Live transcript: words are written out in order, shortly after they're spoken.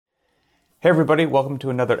Hey everybody, welcome to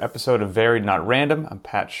another episode of Varied Not Random. I'm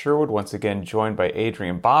Pat Sherwood, once again joined by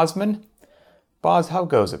Adrian Bosman. Boz, how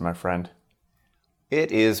goes it, my friend?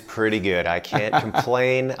 It is pretty good. I can't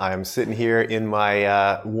complain. I'm sitting here in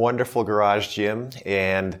my wonderful garage gym,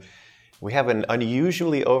 and we have an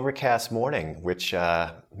unusually overcast morning, which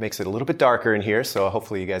makes it a little bit darker in here, so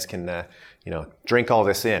hopefully you guys can drink all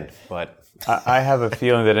this in. But I have a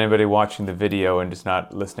feeling that anybody watching the video and just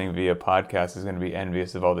not listening via podcast is going to be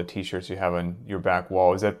envious of all the t-shirts you have on your back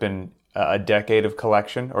wall. Has that been a decade of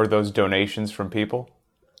collection, or those donations from people?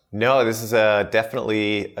 No, this is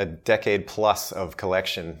definitely a decade plus of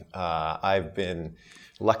collection. I've been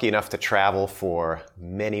lucky enough to travel for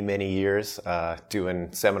many, many years,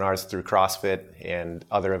 doing seminars through CrossFit and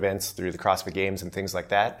other events through the CrossFit Games and things like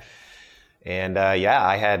that. And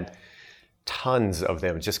I had tons of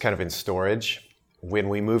them just kind of in storage. When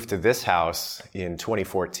we moved to this house in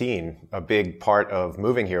 2014, a big part of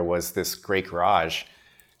moving here was this great garage.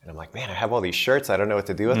 And I'm like, man, I have all these shirts. I don't know what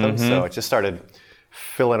to do with them. So I just started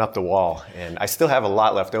filling up the wall. And I still have a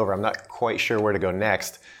lot left over. I'm not quite sure where to go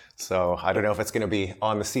next. So I don't know if it's going to be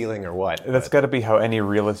on the ceiling or what. That's got to be how any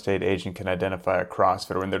real estate agent can identify a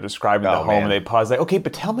CrossFitter when they're describing the home, man. And they pause like, okay,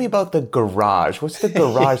 but tell me about the garage. What's the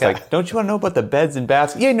garage like? Don't you want to know about the beds and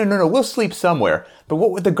baths? Yeah, no, we'll sleep somewhere. But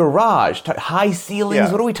what with the garage? High ceilings?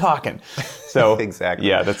 Yeah. What are we talking? So exactly.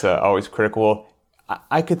 Yeah, that's always critical.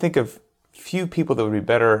 I could think of few people that would be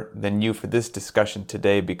better than you for this discussion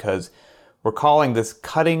today, because we're calling this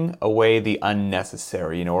cutting away the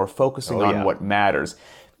unnecessary. We're focusing on what matters.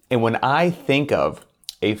 And when I think of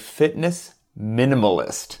a fitness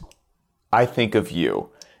minimalist, I think of you.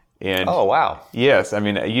 And oh, wow. Yes, I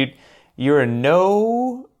mean you're a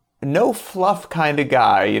no fluff kind of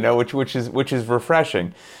guy, which is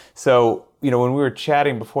refreshing. So, when we were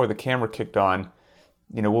chatting before the camera kicked on,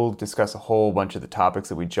 we'll discuss a whole bunch of the topics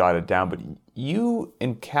that we jotted down, but you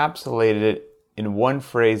encapsulated it in one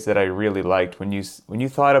phrase that I really liked. When you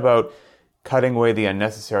thought about cutting away the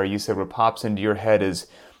unnecessary, you said what pops into your head is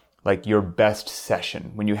like your best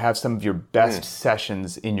session. When you have some of your best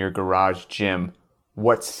sessions in your garage gym,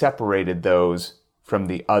 what separated those from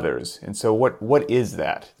the others? And so what is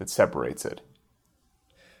that separates it?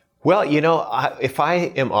 Well, if I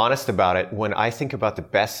am honest about it, when I think about the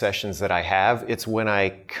best sessions that I have, it's when I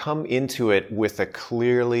come into it with a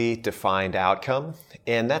clearly defined outcome.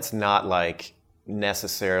 And that's not like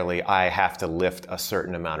necessarily I have to lift a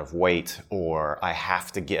certain amount of weight or I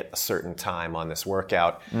have to get a certain time on this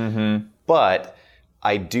workout. Mm-hmm. But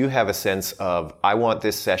I do have a sense of I want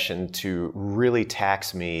this session to really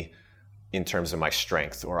tax me in terms of my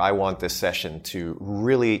strength, or I want this session to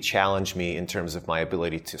really challenge me in terms of my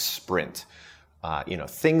ability to sprint.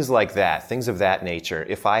 Things like that, things of that nature.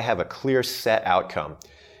 If I have a clear set outcome,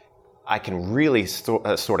 I can really sort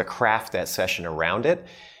of craft that session around it.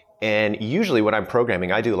 And usually when I'm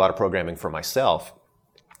programming, I do a lot of programming for myself.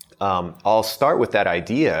 I'll start with that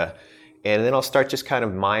idea, and then I'll start just kind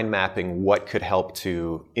of mind mapping what could help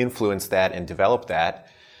to influence that and develop that.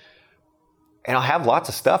 And I'll have lots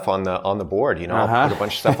of stuff on the board. I'll put a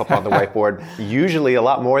bunch of stuff up on the whiteboard, usually a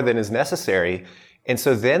lot more than is necessary. And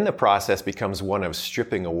so then the process becomes one of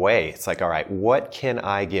stripping away. It's like, all right, what can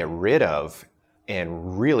I get rid of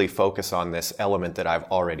and really focus on this element that I've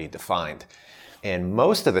already defined? And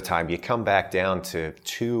most of the time, you come back down to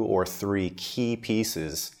 2 or 3 key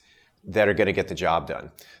pieces that are going to get the job done.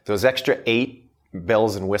 Those extra 8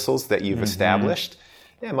 bells and whistles that you've established,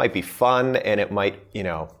 it might be fun, and it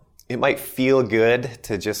might feel good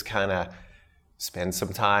to just kind of spend some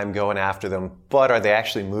time going after them. But are they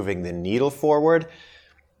actually moving the needle forward?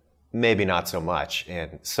 Maybe not so much.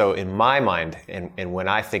 And so in my mind, and when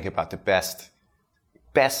I think about the best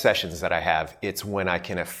sessions that I have, it's when I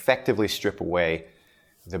can effectively strip away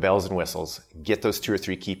the bells and whistles, get those 2 or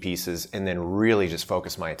 3 key pieces, and then really just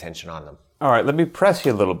focus my attention on them. All right, let me press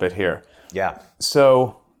you a little bit here. Yeah.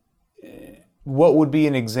 So what would be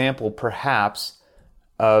an example, perhaps,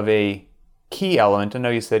 of a key element? I know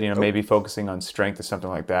you said, maybe focusing on strength or something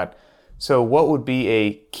like that. So what would be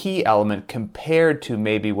a key element compared to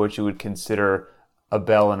maybe what you would consider a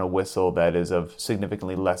bell and a whistle that is of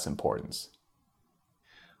significantly less importance?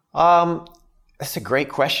 That's a great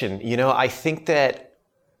question. I think that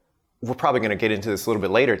we're probably going to get into this a little bit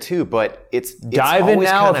later too, but it's dive in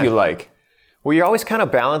now if you like. Well, you're always kind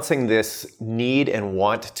of balancing this need and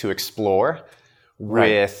want to explore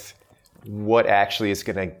with what actually is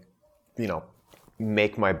going to,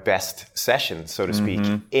 make my best session, so to speak.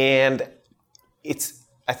 And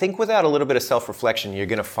I think without a little bit of self-reflection, you're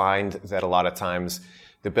going to find that a lot of times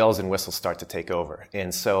the bells and whistles start to take over.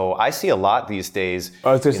 And so I see a lot these days.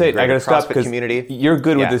 I was going to say, I got to stop because community. You're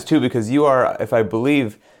good with this too, because you are, if I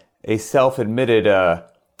believe, a self-admitted,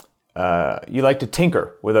 you like to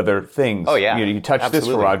tinker with other things. Oh yeah. You touch this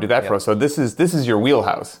for a while, do that for a while. So this is your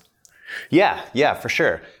wheelhouse. Yeah, for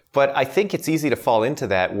sure. But I think it's easy to fall into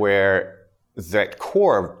that where that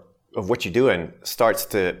core of what you're doing starts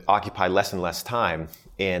to occupy less and less time,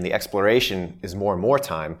 and the exploration is more and more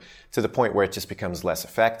time to the point where it just becomes less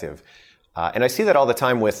effective. And I see that all the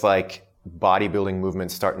time with like bodybuilding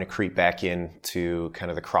movements starting to creep back into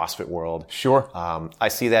kind of the CrossFit world. Sure. I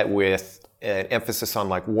see that with an emphasis on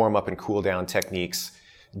like warm up and cool down techniques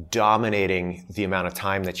dominating the amount of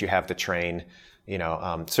time that you have to train.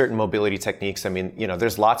 Certain mobility techniques. I mean,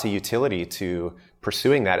 there's lots of utility to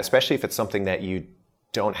pursuing that, especially if it's something that you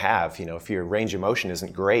don't have. If your range of motion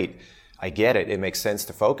isn't great, I get it. It makes sense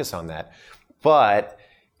to focus on that. But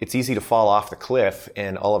it's easy to fall off the cliff,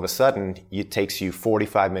 and all of a sudden, it takes you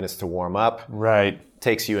 45 minutes to warm up. Right.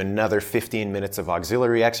 Takes you another 15 minutes of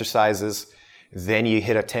auxiliary exercises. Then you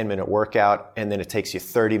hit a 10-minute workout, and then it takes you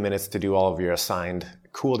 30 minutes to do all of your assigned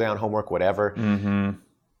cool down homework, whatever. Mm-hmm.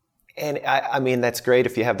 And I mean, that's great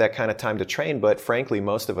if you have that kind of time to train, but frankly,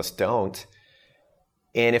 most of us don't.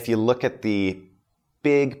 And if you look at the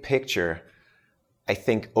big picture, I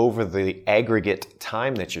think over the aggregate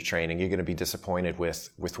time that you're training, you're going to be disappointed with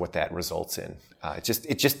what that results in.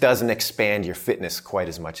 It just doesn't expand your fitness quite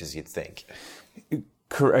as much as you'd think.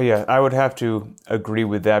 Yeah, I would have to agree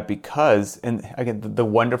with that because, and again, the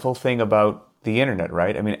wonderful thing about the internet,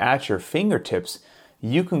 right? I mean, at your fingertips,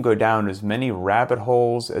 you can go down as many rabbit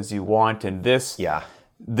holes as you want, and this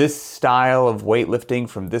style of weightlifting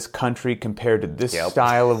from this country compared to this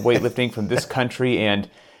style of weightlifting from this country,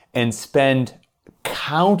 and spend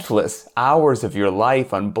countless hours of your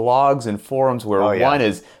life on blogs and forums where one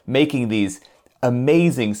is making these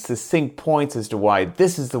amazing, succinct points as to why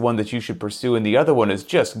this is the one that you should pursue, and the other one is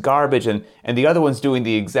just garbage, and the other one's doing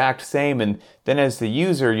the exact same, and then as the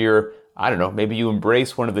user, I don't know, maybe you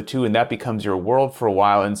embrace one of the two and that becomes your world for a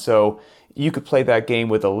while. And so you could play that game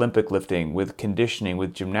with Olympic lifting, with conditioning,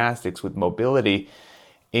 with gymnastics, with mobility.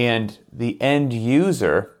 And the end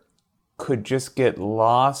user could just get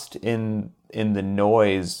lost in the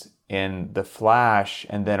noise and the flash.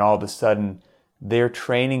 And then all of a sudden their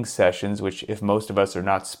training sessions, which if most of us are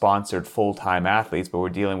not sponsored full-time athletes, but we're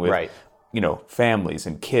dealing with, families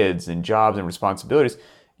and kids and jobs and responsibilities,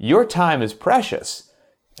 your time is precious.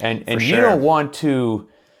 And you don't want to,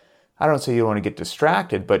 I don't say you don't want to get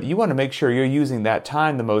distracted, but you want to make sure you're using that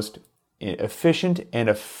time the most efficient and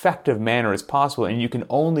effective manner as possible. And you can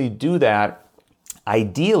only do that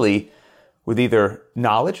ideally with either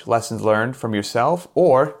knowledge, lessons learned from yourself,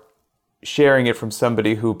 or sharing it from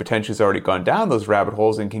somebody who potentially has already gone down those rabbit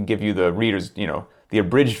holes and can give you the reader's, the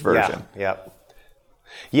abridged version.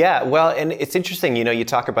 Yeah, well, and it's interesting, you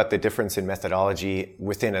talk about the difference in methodology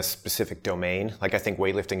within a specific domain. Like I think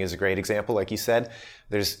weightlifting is a great example, like you said.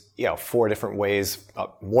 There's, 4 different ways,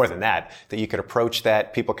 more than that you could approach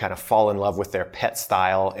that. People kind of fall in love with their pet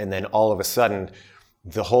style, and then all of a sudden,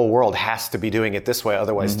 the whole world has to be doing it this way,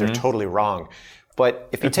 otherwise they're totally wrong. But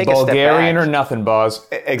if you take a step back... Bulgarian or nothing, boss.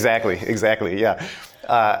 Exactly, yeah.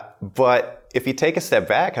 But if you take a step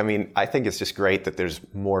back, I mean, I think it's just great that there's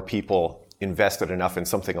more people invested enough in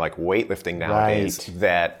something like weightlifting nowadays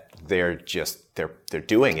that they're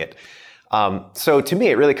doing it. So to me,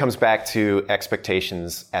 it really comes back to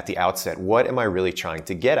expectations at the outset. What am I really trying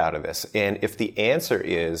to get out of this? And if the answer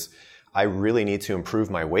is, I really need to improve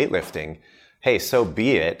my weightlifting, hey, so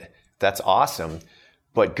be it. That's awesome.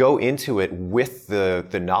 But go into it with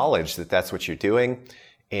the knowledge that that's what you're doing,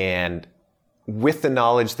 and with the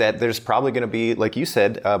knowledge that there's probably going to be, like you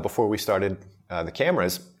said before we started the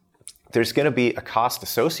cameras, there's going to be a cost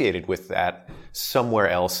associated with that somewhere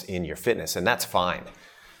else in your fitness, and that's fine.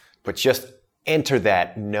 But just enter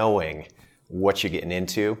that knowing what you're getting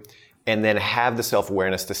into, and then have the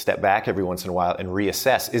self-awareness to step back every once in a while and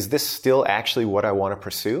reassess. Is this still actually what I want to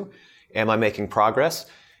pursue? Am I making progress?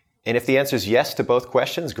 And if the answer is yes to both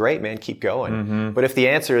questions, great, man, keep going. Mm-hmm. But if the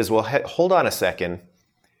answer is, well, hold on a second,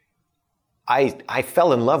 I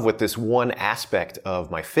fell in love with this one aspect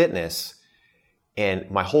of my fitness,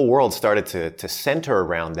 and my whole world started to center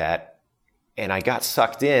around that, and I got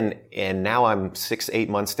sucked in, and now I'm 6-8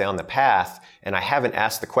 months down the path, and I haven't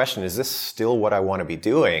asked the question, is this still what I want to be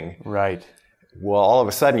doing? Right. Well, all of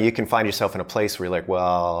a sudden, you can find yourself in a place where you're like,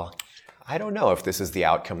 well, I don't know if this is the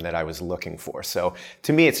outcome that I was looking for. So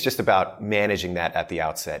to me, it's just about managing that at the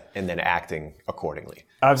outset and then acting accordingly.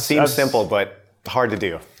 Seems simple, but hard to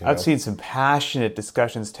do. I've seen some passionate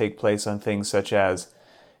discussions take place on things such as,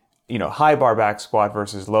 high bar back squat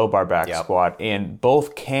versus low bar back Yep. squat, and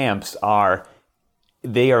both camps are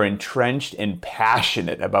entrenched and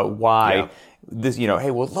passionate about why Yep. this,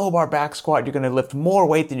 hey, well, low bar back squat, you're going to lift more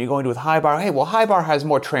weight than you're going to with high bar. Hey, well, high bar has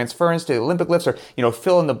more transference to the Olympic lifts, or,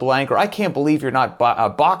 fill in the blank, or I can't believe you're not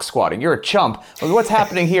box squatting. You're a chump. Well, what's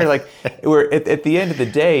happening here? Like, we're at the end of the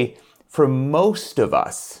day, for most of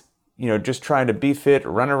us, just trying to be fit,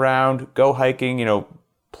 run around, go hiking,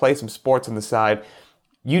 play some sports on the side,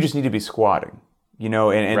 you just need to be squatting,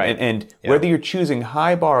 and Right. and Yeah. whether you're choosing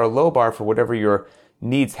high bar or low bar for whatever your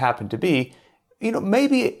needs happen to be,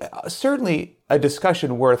 maybe certainly a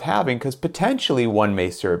discussion worth having, because potentially one may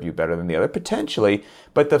serve you better than the other, potentially,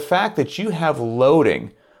 but the fact that you have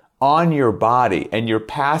loading on your body and you're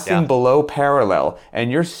passing Yeah. below parallel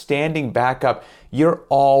and you're standing back up, you're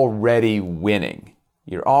already winning.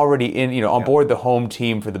 You're already in, on board the home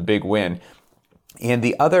team for the big win. And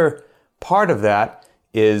the other part of that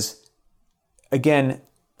is, again,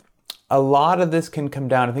 a lot of this can come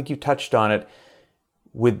down, I think you touched on it,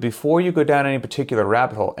 with before you go down any particular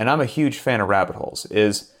rabbit hole, and I'm a huge fan of rabbit holes,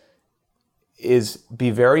 is be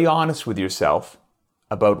very honest with yourself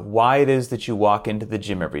about why it is that you walk into the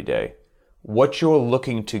gym every day, what you're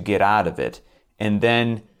looking to get out of it, and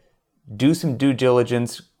then do some due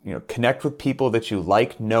diligence, connect with people that you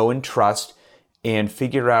like, know, and trust, and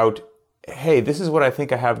figure out, hey, this is what I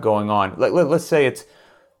think I have going on. Let's say it's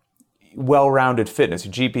well-rounded fitness,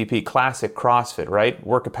 GPP, classic CrossFit, right?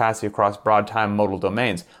 Work capacity across broad time modal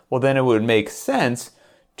domains. Well, then it would make sense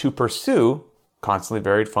to pursue constantly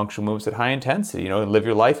varied functional movements at high intensity, and live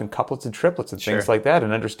your life in couplets and triplets and things Sure. like that,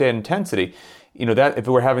 and understand intensity. That if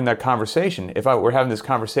we're having that conversation, we're having this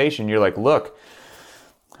conversation, you're like, look,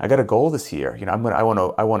 I got a goal this year. I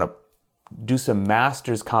want to do some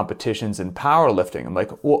masters competitions in powerlifting. I'm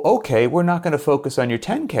like, well, okay, we're not going to focus on your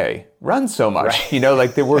 10K. Run so much,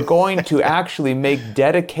 Right. we're going to actually make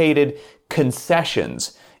dedicated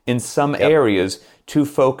concessions in some areas to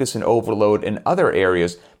focus and overload in other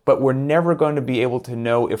areas. But we're never going to be able to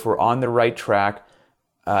know if we're on the right track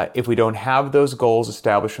if we don't have those goals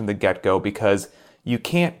established from the get-go, because you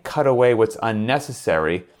can't cut away what's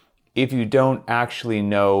unnecessary if you don't actually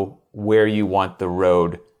know where you want the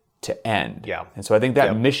road to end. Yeah. And so I think that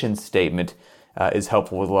Yep. mission statement is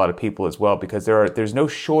helpful with a lot of people as well, because there's no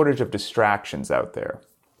shortage of distractions out there.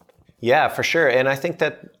 Yeah, for sure. And I think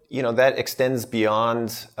that, that extends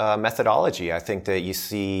beyond methodology. I think that you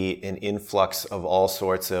see an influx of all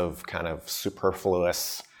sorts of kind of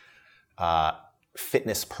superfluous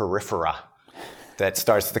fitness periphera that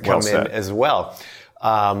starts to come in said. as well.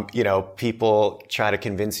 People try to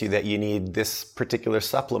convince you that you need this particular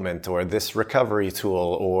supplement or this recovery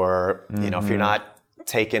tool, or, if you're not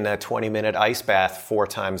taking a 20-minute ice bath 4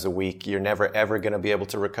 times a week, you're never, ever going to be able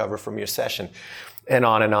to recover from your session, and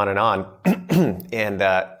on and on and on. And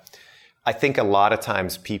I think a lot of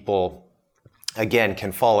times people, again,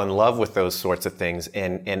 can fall in love with those sorts of things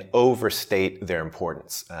and overstate their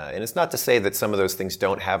importance. And it's not to say that some of those things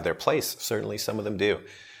don't have their place. Certainly some of them do.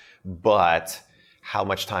 But how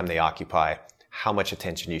much time they occupy, how much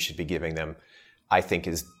attention you should be giving them, I think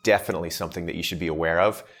is definitely something that you should be aware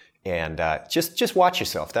of. And just watch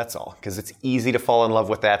yourself, that's all. Because it's easy to fall in love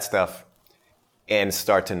with that stuff and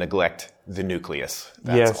start to neglect the nucleus.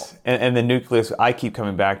 That's all. And the nucleus I keep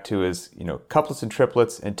coming back to is, couplets and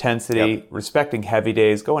triplets, intensity, respecting heavy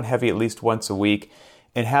days, going heavy at least once a week,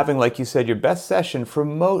 and having, like you said, your best session for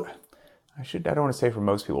I don't want to say for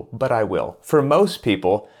most people, but I will. For most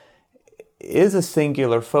people, is a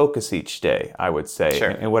singular focus each day, I would say. Sure.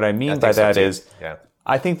 And what I mean I by think so that too. is, Yeah.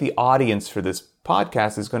 I think the audience for this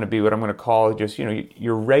podcast is going to be what I'm going to call just,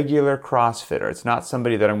 your regular CrossFitter. It's not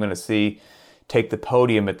somebody that I'm going to see take the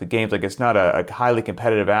podium at the games. Like, it's not a highly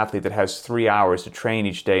competitive athlete that has 3 hours to train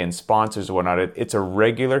each day and sponsors and whatnot. It's a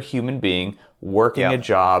regular human being working a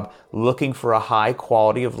job, looking for a high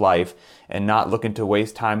quality of life and not looking to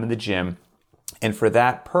waste time in the gym. And for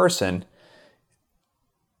that person,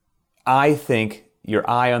 I think your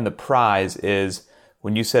eye on the prize is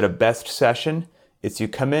when you set a best session, it's you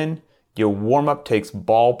come in, your warm-up takes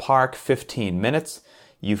ballpark 15 minutes.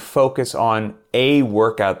 You focus on a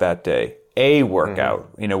workout that day,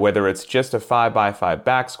 whether it's just a 5x5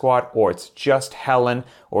 back squat, or it's just Helen,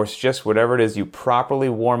 or it's just whatever it is, you properly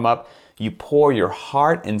warm up. You pour your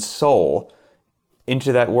heart and soul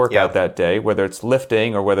into that workout that day, whether it's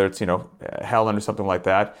lifting or whether it's, Helen or something like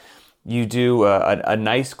that. You do a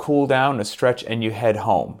nice cool down, a stretch, and you head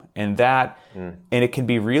home. And and it can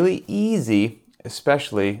be really easy,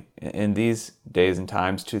 especially in these days and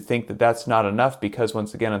times, to think that that's not enough, because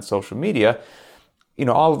once again on social media,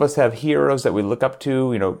 all of us have heroes that we look up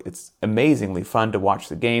to. It's amazingly fun to watch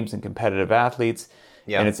the games and competitive athletes.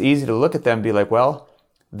 Yeah. And it's easy to look at them and be like, well,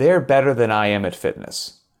 they're better than I am at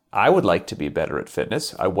fitness. I would like to be better at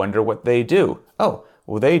fitness. I wonder what they do. Oh,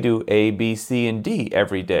 well, they do A, B, C, and D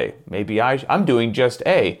every day. Maybe I'm doing just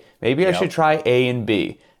A. Maybe I should try A and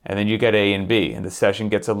B. And then you get A and B, and the session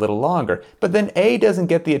gets a little longer. But then A doesn't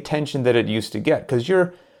get the attention that it used to get, because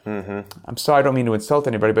I'm sorry, I don't mean to insult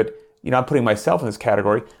anybody, but I'm putting myself in this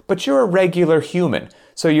category, but you're a regular human.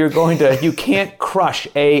 So you can't crush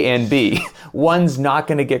A and B. One's not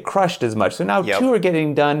going to get crushed as much. So now two are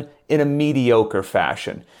getting done in a mediocre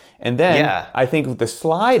fashion. And then I think the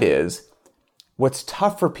slide is, what's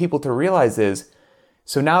tough for people to realize is,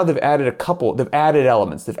 so now they've added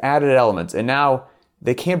elements, and now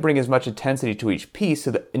they can't bring as much intensity to each piece,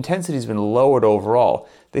 so the intensity's been lowered overall.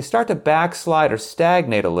 They start to backslide or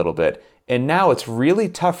stagnate a little bit, and now it's really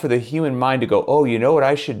tough for the human mind to go, oh, you know what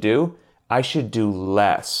I should do? I should do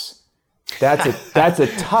less. That's a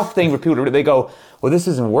tough thing for people to do. They go, well, this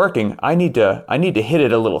isn't working. I need to hit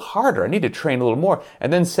it a little harder. I need to train a little more.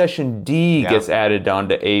 And then session D gets added on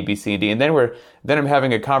to A, B, C, and D. And then I'm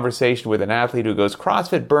having a conversation with an athlete who goes,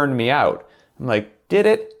 CrossFit burned me out. I'm like, did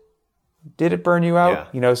it? Did it burn you out?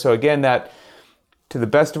 Yeah. So again, that to the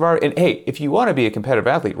best of and hey, if you want to be a competitive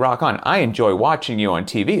athlete, rock on. I enjoy watching you on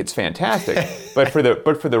TV. It's fantastic. but for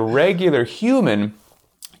the regular human,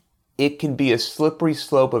 it can be a slippery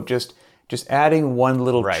slope of just adding one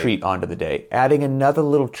little treat onto the day, adding another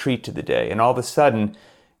little treat to the day, and all of a sudden,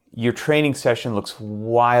 your training session looks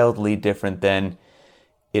wildly different than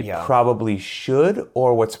it probably should,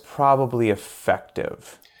 or what's probably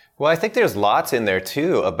effective. Well, I think there's lots in there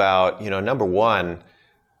too about, number one,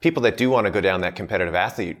 people that do want to go down that competitive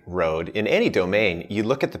athlete road in any domain, you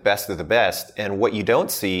look at the best of the best, and what you don't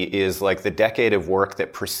see is like the decade of work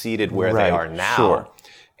that preceded where they are now.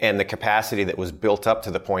 And the capacity that was built up to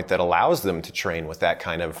the point that allows them to train with that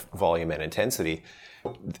kind of volume and intensity.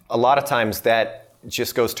 A lot of times that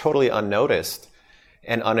just goes totally unnoticed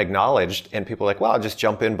and unacknowledged, and people are like, well, I'll just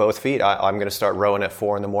jump in both feet. I'm going to start rowing at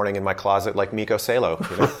 4 a.m. in my closet like Miko Salo.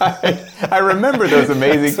 I remember those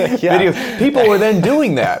amazing videos. People were then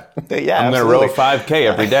doing that. I'm going to row a 5K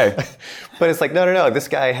every day. But it's like, no, this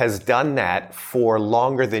guy has done that for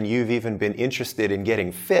longer than you've even been interested in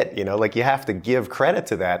getting fit. Like you have to give credit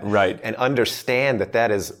to that. Right. And understand that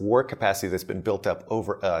is work capacity that's been built up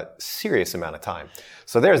over a serious amount of time.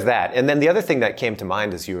 So there's that. And then the other thing that came to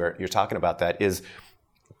mind as you're talking about that is,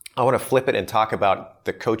 I want to flip it and talk about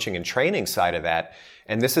the coaching and training side of that.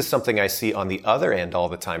 And this is something I see on the other end all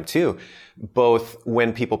the time too, both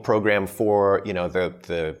when people program for,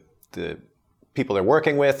 the people they're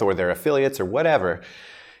working with or their affiliates or whatever,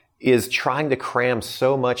 is trying to cram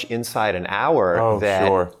so much inside an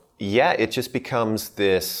hour it just becomes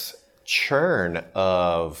this churn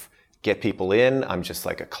of get people in. I'm just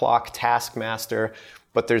like a clock taskmaster.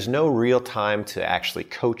 But there's no real time to actually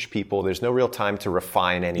coach people. There's no real time to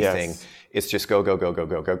refine anything. Yes. It's just go, go, go, go,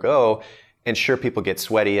 go, go, go. And sure, people get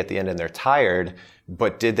sweaty at the end and they're tired,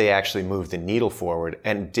 but did they actually move the needle forward?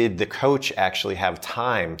 And did the coach actually have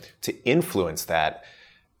time to influence that?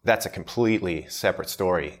 That's a completely separate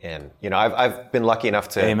story. And, I've been lucky enough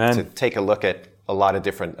to take a look at a lot of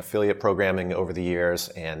different affiliate programming over the years.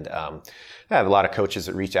 And I have a lot of coaches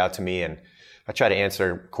that reach out to me, and I try to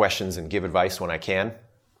answer questions and give advice when I can.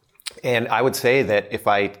 And I would say that if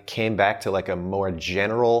I came back to like a more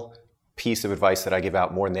general piece of advice that I give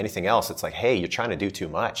out more than anything else, it's like, hey, you're trying to do too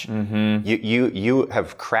much. Mm-hmm. You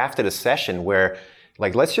have crafted a session where,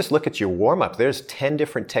 like, let's just look at your warm-up. There's 10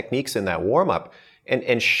 different techniques in that warm-up.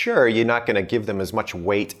 And sure, you're not going to give them as much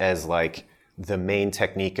weight as like the main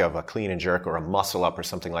technique of a clean and jerk or a muscle up or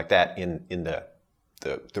something like that in the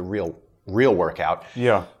real workout.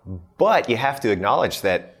 Yeah. But you have to acknowledge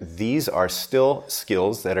that these are still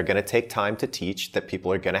skills that are going to take time to teach, that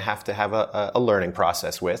people are going to have a learning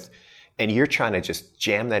process with. And you're trying to just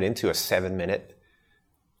jam that into a 7-minute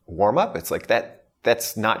warm-up. It's like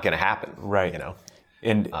that's not going to happen. Right.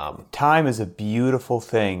 And time is a beautiful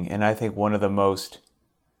thing. And I think one of the most,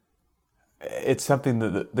 it's something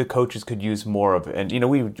that the coaches could use more of. And,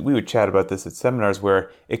 we would chat about this at seminars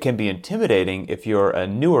where it can be intimidating if you're a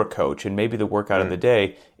newer coach and maybe the workout of the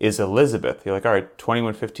day is Elizabeth. You're like, all right,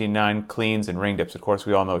 21, 15, 9 cleans and ring dips. Of course,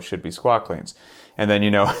 we all know it should be squat cleans. And then,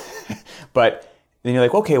 but then you're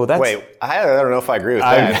like, okay, well, that's... Wait, I don't know if I agree with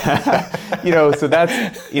that. So that's,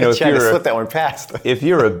 if you're... to slip that one past. If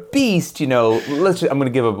you're a beast, I'm going to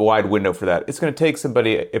give a wide window for that. It's going to take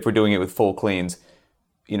somebody, if we're doing it with full cleans,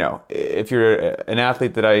 if you're an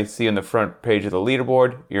athlete that I see on the front page of the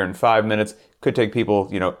leaderboard, you're in 5 minutes. Could take people,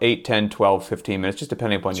 8, 10, 12, 15 minutes, just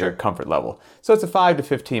depending upon your comfort level. So it's a 5 to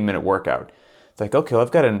 15 minute workout. It's like, okay, well,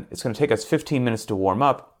 it's going to take us 15 minutes to warm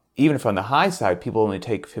up. Even if on the high side, people only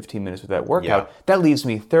take 15 minutes with that workout, that leaves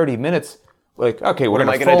me 30 minutes. Like, okay, we're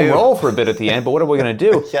going to foam roll for a bit at the end, but what are we going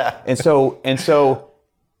to do? And so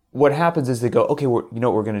what happens is they go, okay, what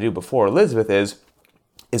we're going to do before Elizabeth is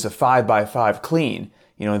a 5x5 clean.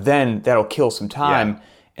 Then that'll kill some time.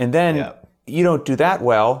 And then you don't do that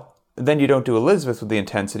well. Then you don't do Elizabeth with the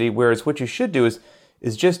intensity. Whereas what you should do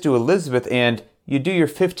is just do Elizabeth, and you do your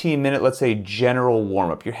 15-minute, let's say, general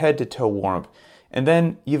warm-up, your head-to-toe warm-up. And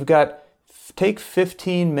then you've got, take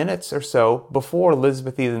 15 minutes or so before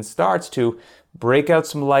Elizabeth even starts to break out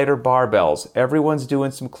some lighter barbells. Everyone's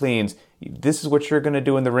doing some cleans. This is what you're going to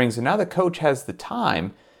do in the rings. And now the coach has the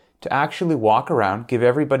time to actually walk around, give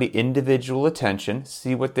everybody individual attention,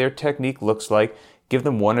 see what their technique looks like, give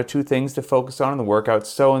them 1 or 2 things to focus on in the workout.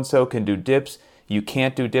 So-and-so can do dips. You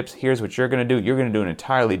can't do dips. Here's what you're going to do. You're going to do an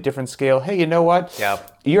entirely different scale. Hey, you know what?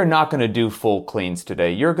 You're not going to do full cleans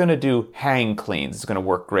today. You're going to do hang cleans. It's going to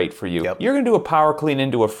work great for you. You're going to do a power clean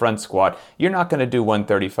into a front squat. You're not going to do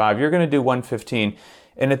 135. You're going to do 115.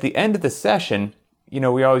 And at the end of the session,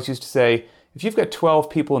 we always used to say, if you've got 12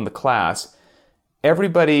 people in the class,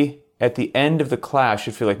 everybody at the end of the class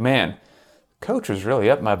should feel like, man, coach was really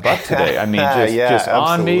up my butt today. I mean, just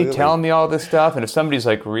on me, telling me all this stuff. And if somebody's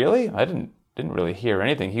like, really? I didn't really hear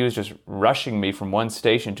anything. He was just rushing me from one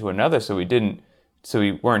station to another, so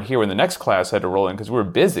we weren't here when the next class had to roll in because we were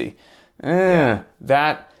busy.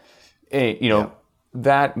 That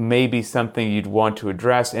may be something you'd want to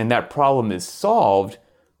address, and that problem is solved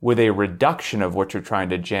with a reduction of what you're trying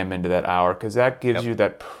to jam into that hour, because that gives you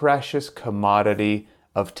that precious commodity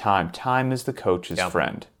of time. Time is the coach's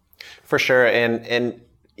friend. For sure. And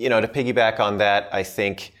to piggyback on that, I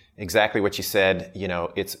think exactly what you said,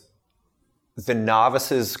 it's the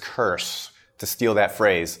novice's curse, to steal that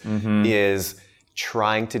phrase, is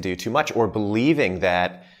trying to do too much or believing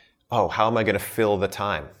that, how am I going to fill the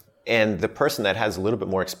time? And the person that has a little bit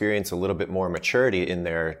more experience, a little bit more maturity in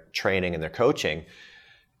their training and their coaching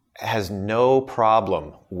has no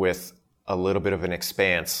problem with a little bit of an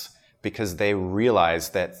expanse, because they realize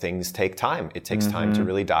that things take time. It takes time to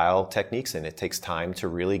really dial techniques in. It takes time to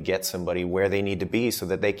really get somebody where they need to be so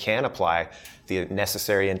that they can apply the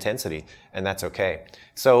necessary intensity, and that's okay.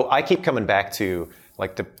 So I keep coming back to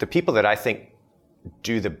like the people that I think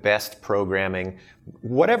do the best programming,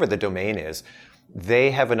 whatever the domain is, they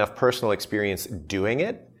have enough personal experience doing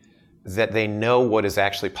it that they know what is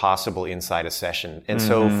actually possible inside a session. And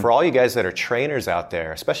so for all you guys that are trainers out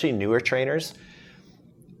there, especially newer trainers,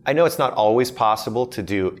 I know it's not always possible to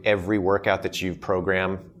do every workout that you've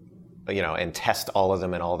programmed, and test all of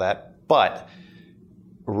them and all that. But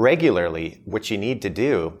regularly, what you need to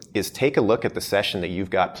do is take a look at the session that you've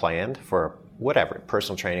got planned for whatever,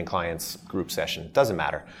 personal training, clients, group session, doesn't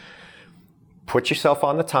matter. Put yourself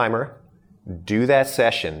on the timer, do that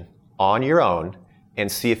session on your own,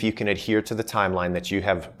 and see if you can adhere to the timeline that you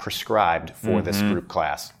have prescribed for this group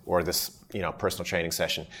class or this personal training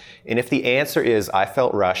session. And if the answer is, I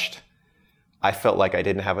felt rushed, I felt like I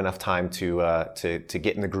didn't have enough time to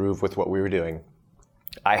get in the groove with what we were doing,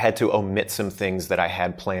 I had to omit some things that I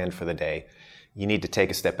had planned for the day, you need to take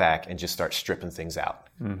a step back and just start stripping things out.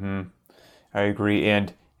 I agree.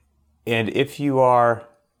 And if you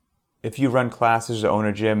run classes or own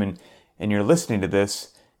a gym and you're listening to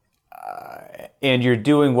this, and you're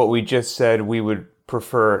doing what we just said we would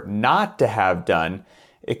prefer not to have done,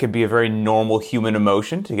 it can be a very normal human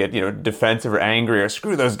emotion to get, defensive or angry or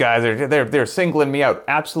screw those guys, they're singling me out.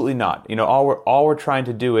 Absolutely not. All we're trying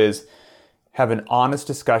to do is have an honest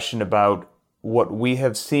discussion about what we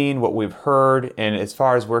have seen, what we've heard, and as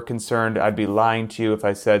far as we're concerned, I'd be lying to you if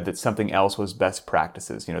I said that something else was best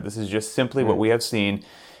practices. This is just simply what we have seen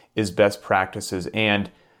is best practices. And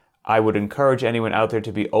I would encourage anyone out there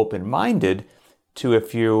to be open-minded to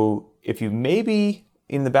if you maybe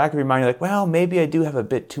in the back of your mind, you're like, well, maybe I do have a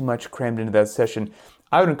bit too much crammed into that session.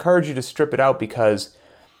 I would encourage you to strip it out because,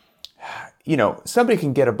 somebody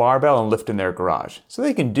can get a barbell and lift in their garage. So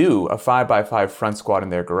they can do a 5x5 front squat in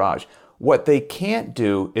their garage. What they can't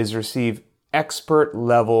do is receive expert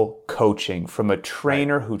level coaching from a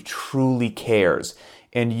trainer who truly cares.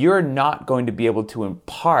 And you're not going to be able to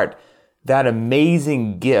impart that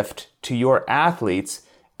amazing gift to your athletes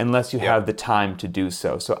unless you have the time to do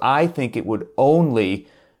so. So I think it would only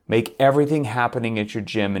make everything happening at your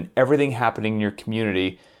gym and everything happening in your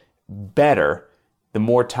community better the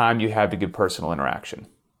more time you have to give personal interaction.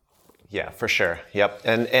 Yeah, for sure. Yep.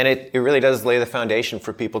 And it really does lay the foundation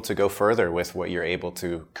for people to go further with what you're able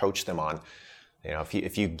to coach them on. You know,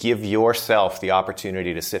 if you give yourself the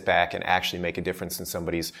opportunity to sit back and actually make a difference in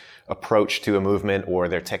somebody's approach to a movement or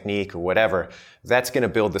their technique or whatever, that's going to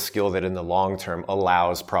build the skill that in the long term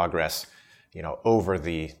allows progress, you know, over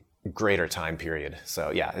the greater time period.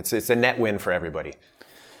 So yeah, it's a net win for everybody.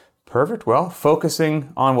 Perfect. Well,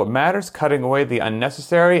 focusing on what matters, cutting away the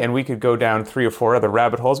unnecessary, and we could go down 3 or 4 other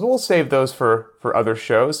rabbit holes, but we'll save those for other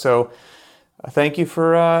shows. So thank you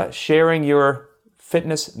for sharing your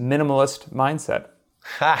fitness minimalist mindset.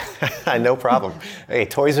 No problem. Hey,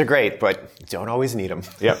 toys are great, but don't always need them.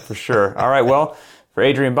 Yep, for sure. All right. Well, for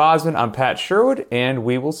Adrian Bosman, I'm Pat Sherwood, and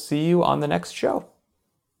we will see you on the next show.